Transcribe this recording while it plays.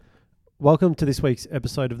Welcome to this week's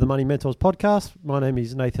episode of the Money Mentors podcast. My name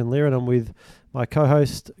is Nathan Lear and I'm with my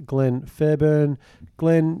co-host Glenn Fairburn.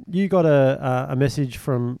 Glenn, you got a message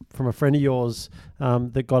from a friend of yours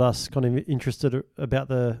that got us kind of interested about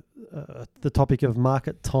the topic of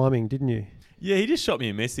market timing, didn't you? Yeah, he just shot me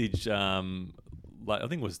a message. I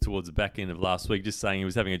think it was towards the back end of last week, just saying he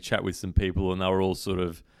was having a chat with some people and they were all sort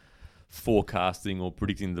of forecasting or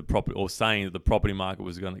predicting saying that the property market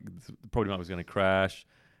was going to crash.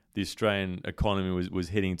 The Australian economy was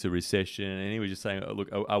heading to recession, and he was just saying, "Look,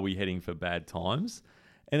 are we heading for bad times?"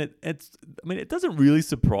 And it doesn't really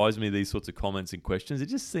surprise me, these sorts of comments and questions. It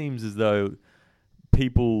just seems as though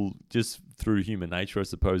people, just through human nature, I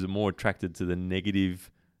suppose, are more attracted to the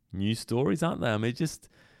negative news stories, aren't they? I mean, just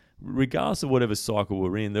regardless of whatever cycle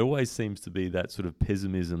we're in, there always seems to be that sort of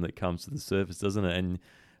pessimism that comes to the surface, doesn't it? And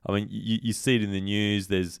I mean, you see it in the news.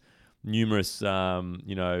 There's numerous,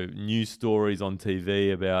 news stories on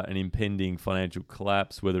TV about an impending financial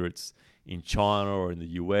collapse, whether it's in China or in the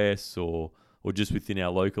US or just within our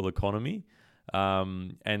local economy.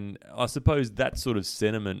 And I suppose that sort of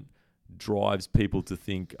sentiment drives people to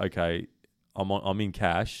think, okay, I'm in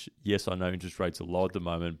cash. Yes, I know interest rates are low at the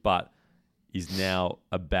moment, but is now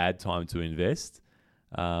a bad time to invest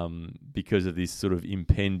because of this sort of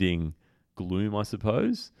impending gloom, I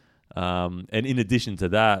suppose. And in addition to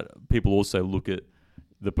that, people also look at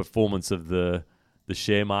the performance of the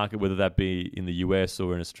share market, whether that be in the US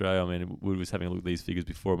or in Australia. I mean, we was having a look at these figures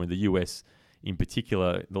before. I mean, the US in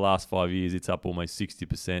particular, the last 5 years, it's up almost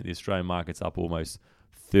 60%. The Australian market's up almost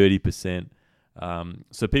 30%.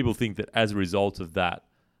 So people think that as a result of that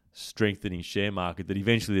strengthening share market, that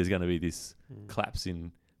eventually there's going to be this collapse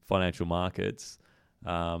in financial markets,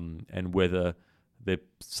 and whether they're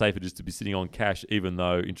safer just to be sitting on cash, even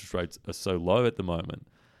though interest rates are so low at the moment.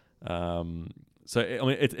 So, I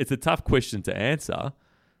mean, it's a tough question to answer,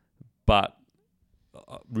 but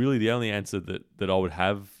really the only answer that I would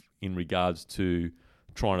have in regards to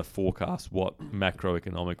trying to forecast what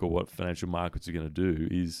macroeconomic or what financial markets are going to do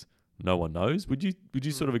is no one knows. Would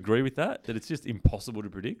you sort of agree with that it's just impossible to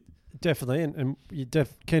predict? Definitely, and you're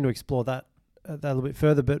keen to explore that a little bit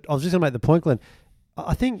further. But I was just going to make the point, Glenn.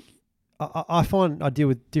 I think I find I deal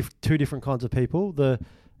with two different kinds of people. The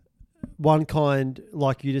one kind,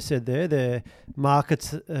 like you just said there, their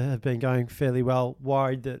markets have been going fairly well,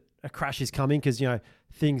 worried that a crash is coming because,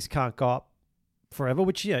 things can't go up forever,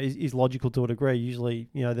 which is logical to a degree. Usually,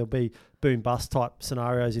 there'll be boom bust type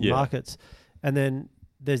scenarios in markets. And then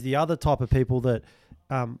there's the other type of people that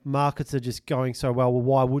markets are just going so well,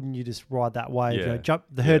 why wouldn't you just ride that wave? Jump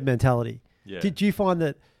the herd mentality. Yeah. Did you find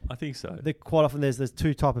that? I think so. That quite often there's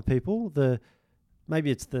two type of people. Maybe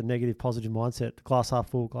it's the negative positive mindset, glass half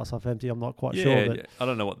full, glass half empty. I'm not quite sure. But I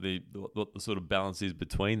don't know what the sort of balance is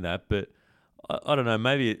between that, but I don't know.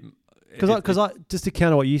 Maybe because I just to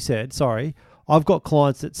counter what you said. Sorry, I've got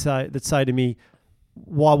clients that say to me,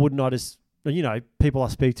 why wouldn't I just people I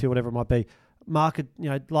speak to, whatever it might be, market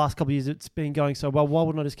last couple of years it's been going so well. Why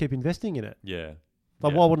wouldn't I just keep investing in it? Yeah.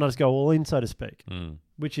 Why wouldn't I just go all in, so to speak?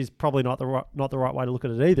 Which is probably not the right way to look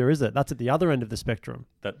at it either, is it? That's at the other end of the spectrum.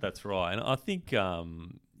 That's right, and I think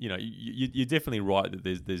you're definitely right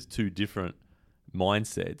that there's two different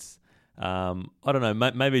mindsets. I don't know.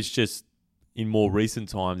 Maybe it's just in more recent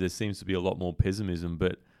times there seems to be a lot more pessimism.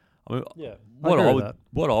 But I mean,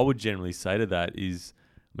 what I would generally say to that is,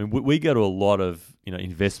 I mean, we go to a lot of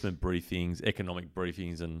investment briefings, economic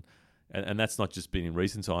briefings, and that's not just been in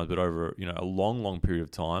recent times, but over a long period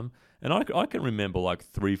of time. And I can remember like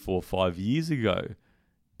 3, 4, 5 years ago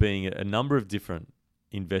being a number of different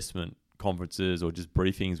investment conferences or just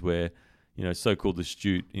briefings where so-called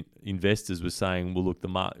astute investors were saying, well, look,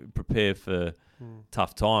 prepare for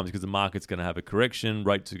tough times because the market's going to have a correction,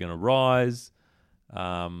 rates are going to rise.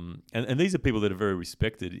 And these are people that are very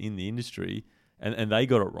respected in the industry, and they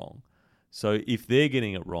got it wrong. So if they're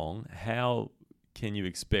getting it wrong, how can you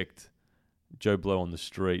expect Joe Blow on the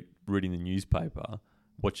street reading the newspaper,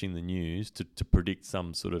 watching the news to predict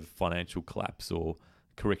some sort of financial collapse or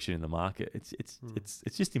correction in the market? It's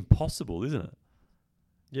just impossible, isn't it?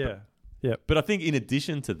 Yeah. But I think in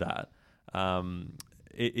addition to that,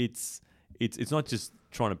 it's not just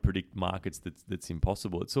trying to predict markets that's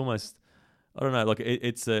impossible. It's almost, I don't know, like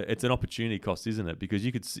it's an opportunity cost, isn't it? Because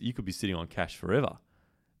you could be sitting on cash forever,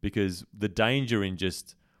 because the danger in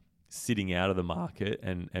just sitting out of the market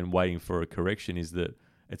and waiting for a correction is that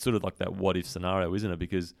it's sort of like that what if scenario, isn't it?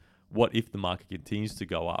 Because what if the market continues to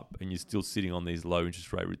go up and you're still sitting on these low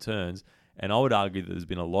interest rate returns? And I would argue that there's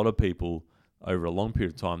been a lot of people over a long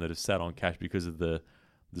period of time that have sat on cash because of the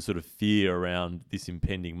sort of fear around this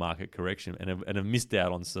impending market correction and have missed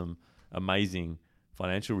out on some amazing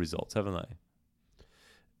financial results, haven't they?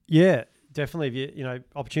 Yeah, definitely. If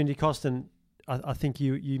opportunity cost, and I think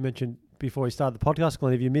you mentioned before we started the podcast,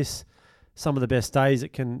 Glenn, if you miss some of the best days,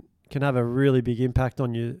 it can have a really big impact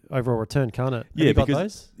on your overall return, can't it? Yeah, have you got because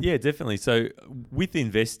those? Yeah, definitely. So with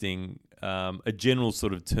investing, a general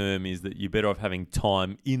sort of term is that you're better off having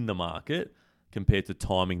time in the market compared to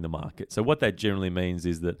timing the market. So what that generally means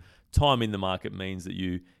is that time in the market means that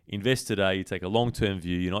you invest today, you take a long-term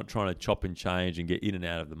view, you're not trying to chop and change and get in and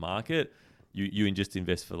out of the market. You just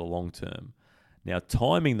invest for the long term. Now,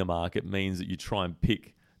 timing the market means that you try and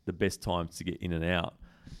pick the best times to get in and out.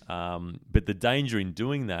 But the danger in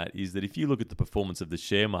doing that is that if you look at the performance of the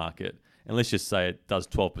share market, and let's just say it does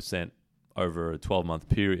 12% over a 12-month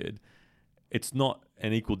period, it's not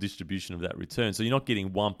an equal distribution of that return. So you're not getting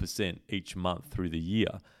 1% each month through the year.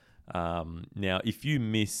 Now, if you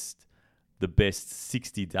missed the best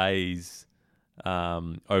 60 days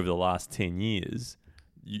over the last 10 years,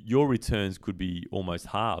 your returns could be almost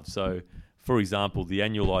halved. So, for example, the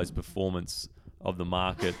annualized performance of the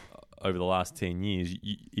market over the last 10 years,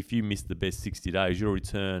 if you missed the best 60 days, your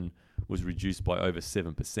return was reduced by over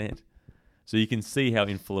 7%. So you can see how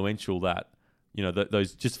influential that,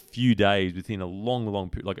 those just few days within a long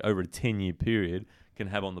period, like over a 10-year period, can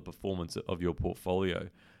have on the performance of your portfolio.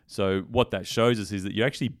 So what that shows us is that you're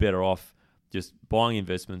actually better off just buying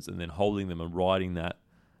investments and then holding them and riding that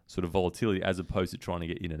sort of volatility as opposed to trying to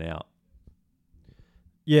get in and out.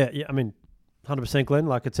 Yeah. I mean, 100%, Glenn.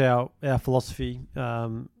 Like, it's our philosophy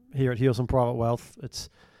here at Heelson Private Wealth. It's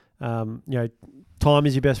time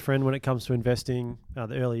is your best friend when it comes to investing.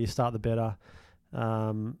 The earlier you start, the better.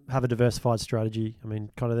 Have a diversified strategy. I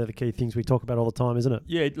mean, kind of they're the key things we talk about all the time, isn't it?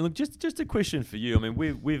 Yeah. Look, just a question for you. I mean,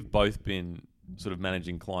 we've both been sort of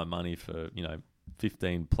managing client money for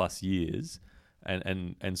 15 plus years,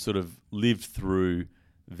 and sort of lived through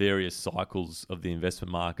various cycles of the investment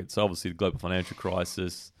market. So obviously the global financial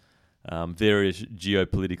crisis, various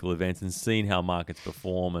geopolitical events, and seen how markets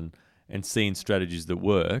perform and seen strategies that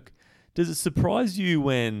work. Does it surprise you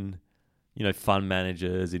when, fund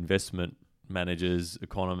managers, investment managers,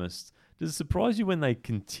 economists, does it surprise you when they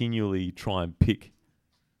continually try and pick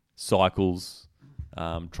cycles,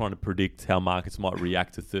 trying to predict how markets might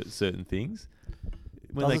react to certain things?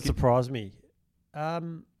 Doesn't surprise me.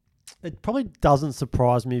 It probably doesn't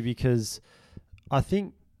surprise me because I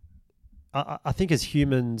think as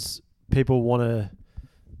humans, people want to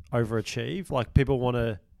overachieve. Like, people want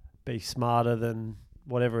to be smarter than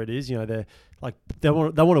whatever it is. They're like they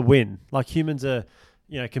want to win. Like, humans are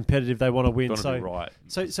competitive. They want to win.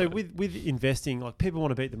 So with investing, like, people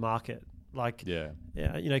want to beat the market. Like,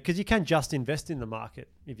 because you can just invest in the market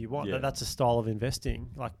if you want. That's a style of investing,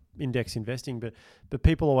 like index investing. But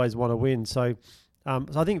people always want to win. So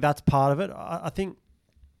I think that's part of it. I think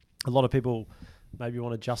a lot of people maybe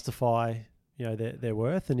want to justify, their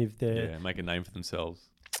worth, and if they're make a name for themselves.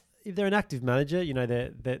 If they're an active manager,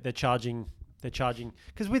 they're charging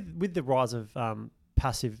because with the rise of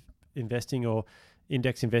passive investing or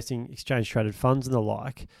index investing, exchange traded funds and the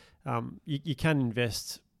like, you can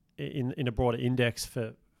invest in a broader index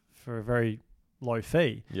for a very low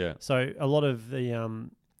fee. Yeah. So a lot of the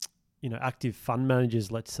active fund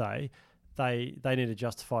managers, let's say, they need to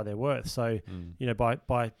justify their worth. So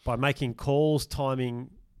by making calls,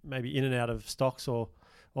 timing maybe in and out of stocks or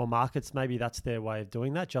markets, maybe that's their way of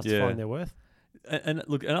doing that, justifying their worth. And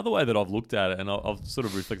look, another way that I've looked at it, and I've sort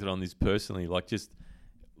of reflected on this personally, like just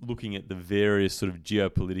looking at the various sort of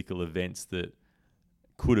geopolitical events that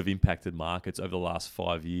could have impacted markets over the last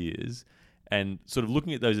 5 years, and sort of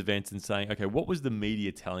looking at those events and saying, okay, what was the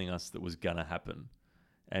media telling us that was going to happen?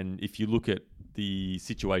 And if you look at the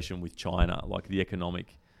situation with China, like the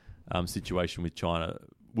economic situation with China,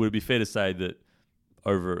 would it be fair to say that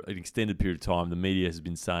over an extended period of time, the media has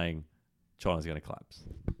been saying China's going to collapse?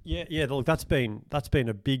 Yeah. Look, that's been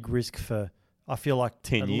a big risk for, I feel like,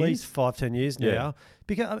 10 at years? least 5-10 years now.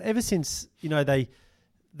 Because ever since there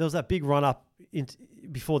was that big run up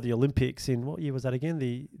before the Olympics in, what year was that again?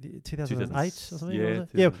 The 2008 or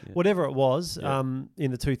something? Whatever it was. In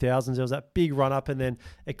the 2000s, there was that big run up, and then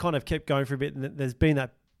it kind of kept going for a bit. And there's been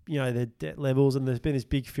that, the debt levels, and there's been this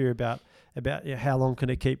big fear about how long can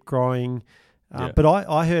it keep growing. But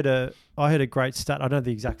I heard a great stat. I don't know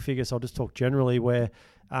the exact figure, so I'll just talk generally. Where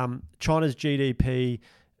China's GDP,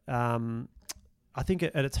 I think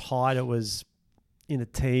at its height it was in the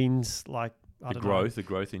teens, like the growth in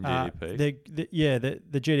GDP.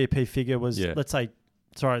 The GDP figure was, let's say,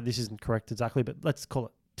 sorry, this isn't correct exactly, but let's call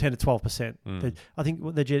it 10 to 12%. I think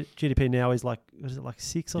the GDP now is like, what is it, like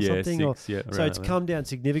 6 or something? 6, so it's come down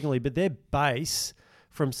significantly, but their base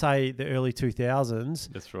from say the early 2000s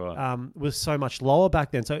That's right. was so much lower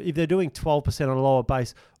back then. So if they're doing 12% on a lower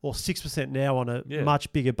base or 6% now on a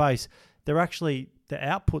much bigger base, they're actually the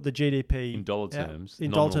output, the GDP in dollar terms,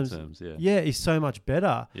 in nominal dollar terms, is so much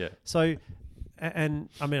better. Yeah. So, and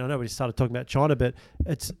I mean, I know we started talking about China, but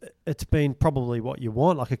it's been probably what you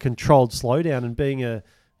want, like a controlled slowdown, and being a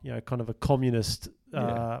kind of a communist.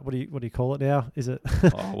 What do you call it now? Is it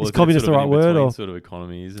is communist the right word, or sort of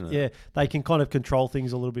economy, isn't it? Yeah, they can kind of control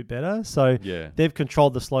things a little bit better. So they've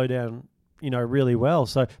controlled the slowdown, really well.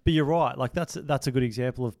 So, but you're right. Like that's a good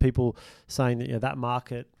example of people saying that that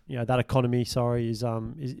market, that economy, is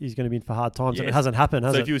going to be in for hard times, and it hasn't happened.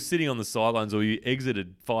 Has so it? if you were sitting on the sidelines or you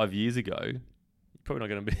exited 5 years ago, you're probably not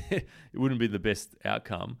going to be. It wouldn't be the best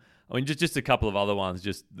outcome. I mean, just a couple of other ones,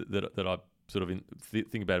 just that I sort of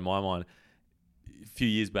think about in my mind. A few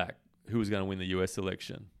years back, who was going to win the US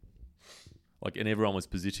election? And everyone was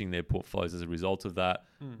positioning their portfolios as a result of that.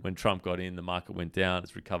 When Trump got in, the market went down.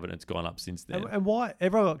 It's recovered and it's gone up since then. And why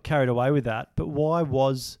everyone got carried away with that? But why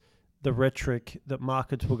was the rhetoric that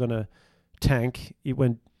markets were going to tank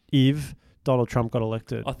if Donald Trump got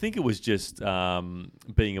elected? I think it was just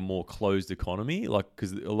being a more closed economy,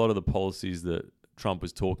 because a lot of the policies that Trump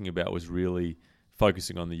was talking about was really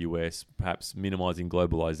focusing on the US, perhaps minimizing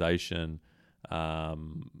globalization,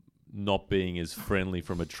 not being as friendly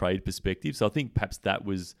from a trade perspective. So I think perhaps that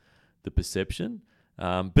was the perception.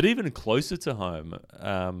 But even closer to home,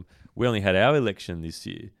 we only had our election this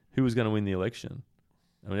year. Who was going to win the election?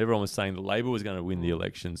 I mean, everyone was saying that Labor was going to win the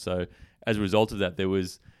election. So as a result of that, there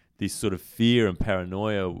was this sort of fear and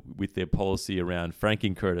paranoia with their policy around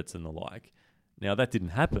franking credits and the like. Now, that didn't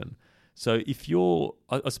happen. So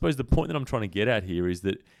I suppose the point that I'm trying to get at here is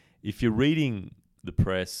that if you're reading the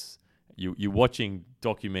press, you're watching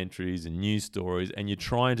documentaries and news stories, and you're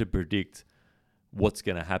trying to predict what's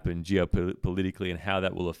going to happen geopolitically and how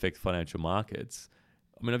that will affect financial markets.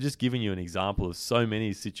 I mean, I've just given you an example of so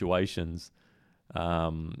many situations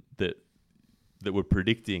that were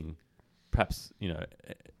predicting perhaps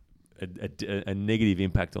a negative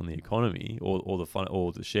impact on the economy or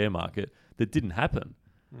the share market that didn't happen.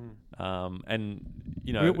 And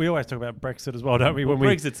we always talk about Brexit as well, don't we?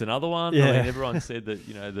 Brexit's another one. Yeah. I mean, everyone said that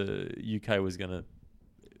the UK was going to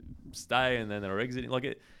stay, and then they were exiting.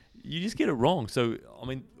 You just get it wrong. So I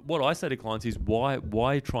mean, what I say to clients is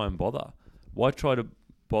why try and bother? Why try to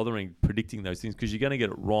bothering predicting those things? Because you're going to get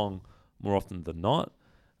it wrong more often than not.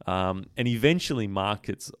 And eventually,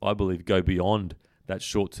 markets, I believe, go beyond that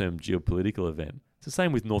short-term geopolitical event. It's the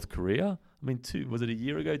same with North Korea. I mean, 2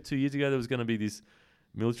 years ago, there was going to be this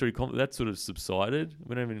military conflict that sort of subsided.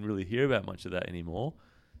 We don't even really hear about much of that anymore.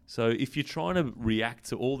 So if you're trying to react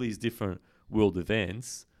to all these different world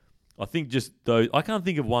events, I think I can't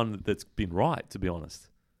think of one that's been right, to be honest.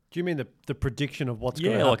 Do you mean the prediction of what's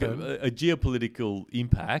going to happen? Yeah, like a geopolitical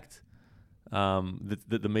impact that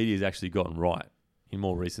the media has actually gotten right in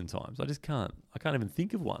more recent times. I can't even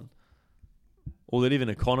think of one. Or that even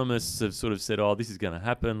economists have sort of said, this is going to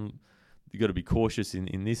happen. You've got to be cautious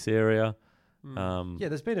in this area.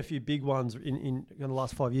 There's been a few big ones in the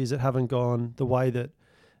last 5 years that haven't gone the way that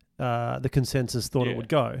the consensus thought it would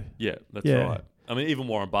go. Yeah, that's right. I mean, even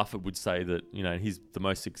Warren Buffett would say that, he's the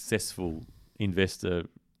most successful investor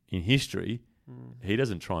in history. He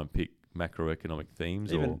doesn't try and pick macroeconomic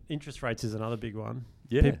themes. Even interest rates is another big one.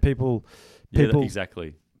 Yeah. People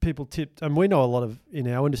exactly. People tipped, and we know in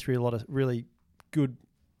our industry, a lot of really good,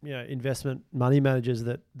 investment money managers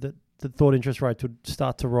that thought interest rates would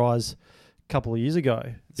start to rise couple of years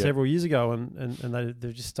ago, several years ago, and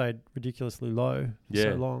they've just stayed ridiculously low for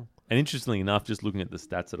so long. And interestingly enough, just looking at the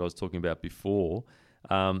stats that I was talking about before,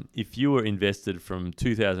 if you were invested from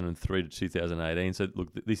 2003 to 2018, so look,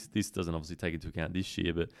 this doesn't obviously take into account this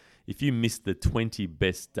year, but if you missed the 20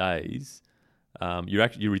 best days,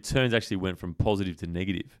 your returns actually went from positive to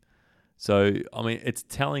negative. So, I mean, it's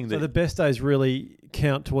telling that... So the best days really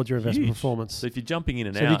count towards your investment performance. So if you're jumping in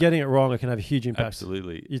and out... So if you're getting it wrong, it can have a huge impact.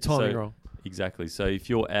 Absolutely. You're timing wrong. Exactly. So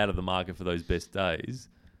if you're out of the market for those best days,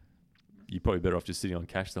 you're probably better off just sitting on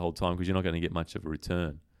cash the whole time because you're not going to get much of a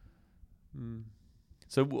return.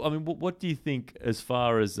 So, I mean, what do you think as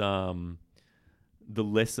far as the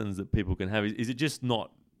lessons that people can have? Is it just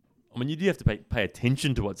not... I mean, you do have to pay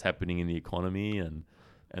attention to what's happening in the economy and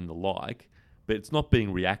the like, but it's not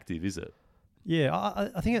being reactive, is it? Yeah,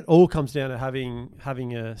 I think it all comes down to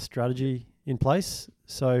having a strategy in place.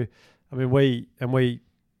 So, I mean, we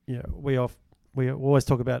always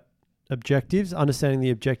talk about objectives, understanding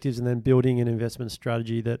the objectives, and then building an investment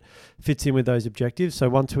strategy that fits in with those objectives. So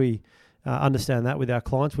once we understand that with our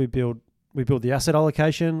clients, we build the asset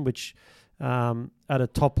allocation, which at a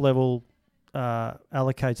top level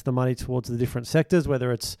allocates the money towards the different sectors,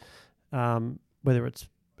 whether it's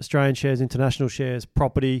Australian shares, international shares,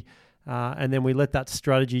 property, and then we let that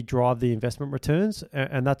strategy drive the investment returns,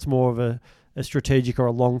 and that's more of a strategic or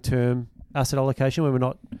a long-term asset allocation when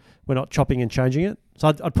we're not chopping and changing it. So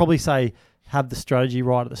I'd probably say have the strategy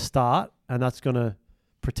right at the start, and that's going to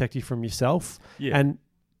protect you from yourself. Yeah. And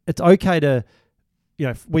it's okay to,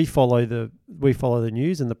 we follow the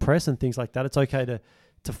news and the press and things like that. It's okay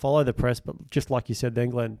to follow the press, but just like you said then,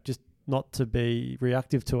 Glenn, just not to be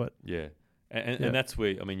reactive to it. Yeah. And that's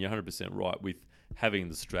where, I mean, you're 100% right with having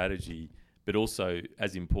the strategy, but also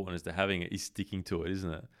as important as to having it is sticking to it,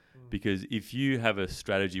 isn't it? Because if you have a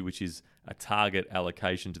strategy which is a target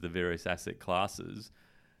allocation to the various asset classes,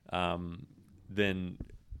 then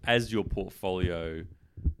as your portfolio,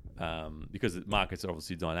 because the markets are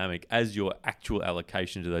obviously dynamic, as your actual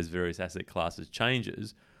allocation to those various asset classes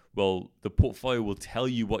changes, well, the portfolio will tell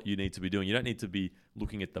you what you need to be doing. You don't need to be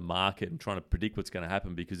looking at the market and trying to predict what's going to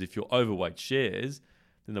happen, because if you're overweight shares,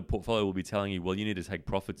 then the portfolio will be telling you, well, you need to take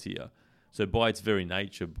profits here. So by its very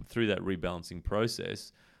nature, through that rebalancing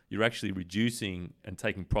process, you're actually reducing and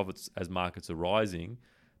taking profits as markets are rising.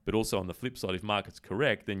 But also on the flip side, if markets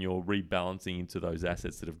correct, then you're rebalancing into those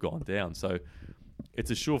assets that have gone down. So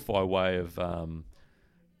it's a surefire way of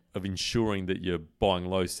ensuring that you're buying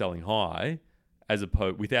low, selling high, as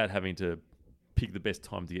opposed without having to pick the best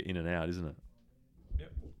time to get in and out, isn't it?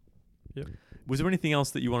 Yep. Was there anything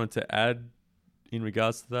else that you wanted to add in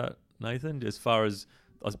regards to that, Nathan? As far as,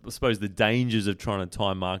 I suppose, the dangers of trying to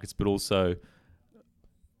time markets, but also,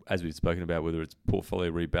 as we've spoken about, whether it's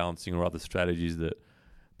portfolio rebalancing or other strategies that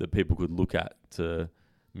people could look at to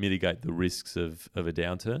mitigate the risks of a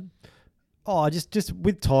downturn? Oh, just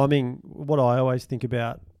with timing, what I always think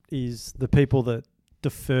about is the people that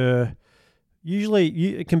defer. Usually,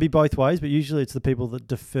 it can be both ways, but usually it's the people that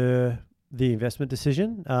defer the investment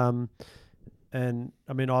decision. And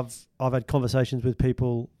I mean, I've had conversations with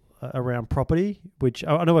people around property, which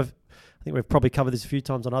I know I think we've probably covered this a few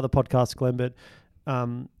times on other podcasts, Glenn. But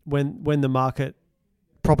when the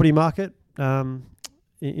property market,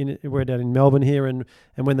 we're down in Melbourne here, and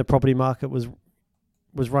when the property market was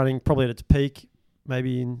running probably at its peak,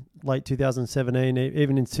 maybe in late 2017,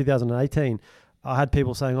 even in 2018, I had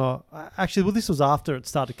people saying, "Oh, actually, well, this was after it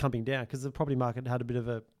started coming down because the property market had a bit of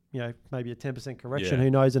a, maybe a 10% correction. Yeah. Who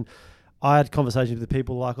knows?" And I had conversations with the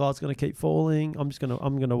people like, "Oh, it's going to keep falling. I'm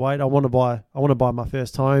going to wait. I want to buy my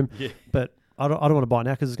first home, but I don't want to buy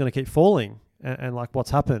now because it's going to keep falling." And like, what's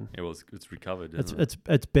happened? Yeah, well, it's recovered.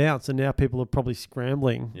 It's bounced, and now people are probably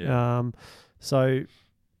scrambling. Yeah. Some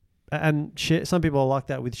people are like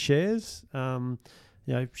that with shares.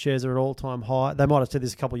 Shares are at all-time high. They might have said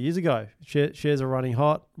this a couple of years ago. Shares are running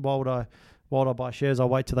hot. Why would I buy shares? I'll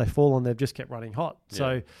wait till they fall, and they've just kept running hot. Yeah.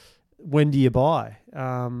 So when do you buy?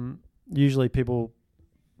 Usually people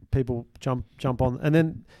jump on, and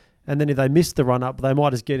then if they miss the run up, they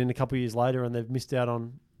might just get in a couple of years later, and they've missed out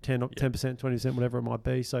on 10%, 20%, whatever it might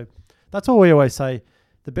be. So that's all we always say.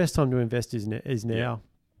 The best time to invest is now. Yeah.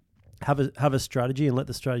 Have a strategy and let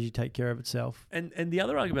the strategy take care of itself. And the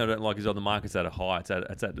other argument I don't like is on the market's at a high,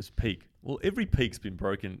 it's at this peak. Well, every peak's been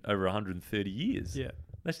broken over 130 years. Yeah.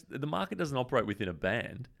 The market doesn't operate within a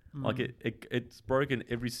band. Like it's broken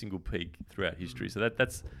every single peak throughout history. So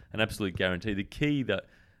that's an absolute guarantee. The key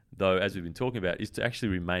though, as we've been talking about, is to actually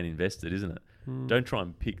remain invested, isn't it? Don't try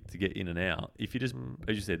and pick to get in and out. If you just,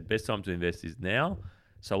 as you said, the best time to invest is now,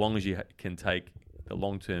 so long as you can take the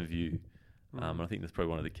long-term view. And I think that's probably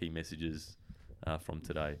one of the key messages from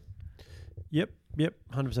today. Yep,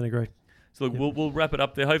 100% agree. So look, we'll wrap it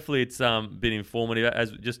up there. Hopefully, it's been informative.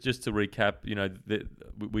 As just to recap,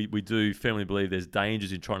 we do firmly believe there's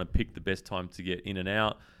dangers in trying to pick the best time to get in and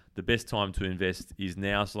out. The best time to invest is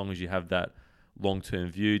now, so long as you have that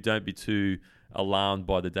long-term view. Don't be too alarmed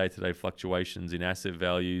by the day-to-day fluctuations in asset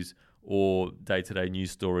values or day-to-day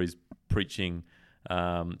news stories preaching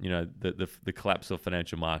the collapse of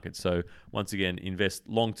financial markets. So once again, invest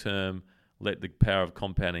long term, let the power of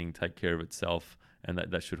compounding take care of itself, and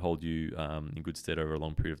that should hold you in good stead over a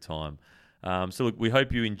long period of time. So look, we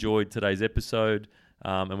hope you enjoyed today's episode,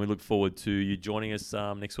 and we look forward to you joining us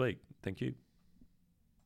next week. Thank you.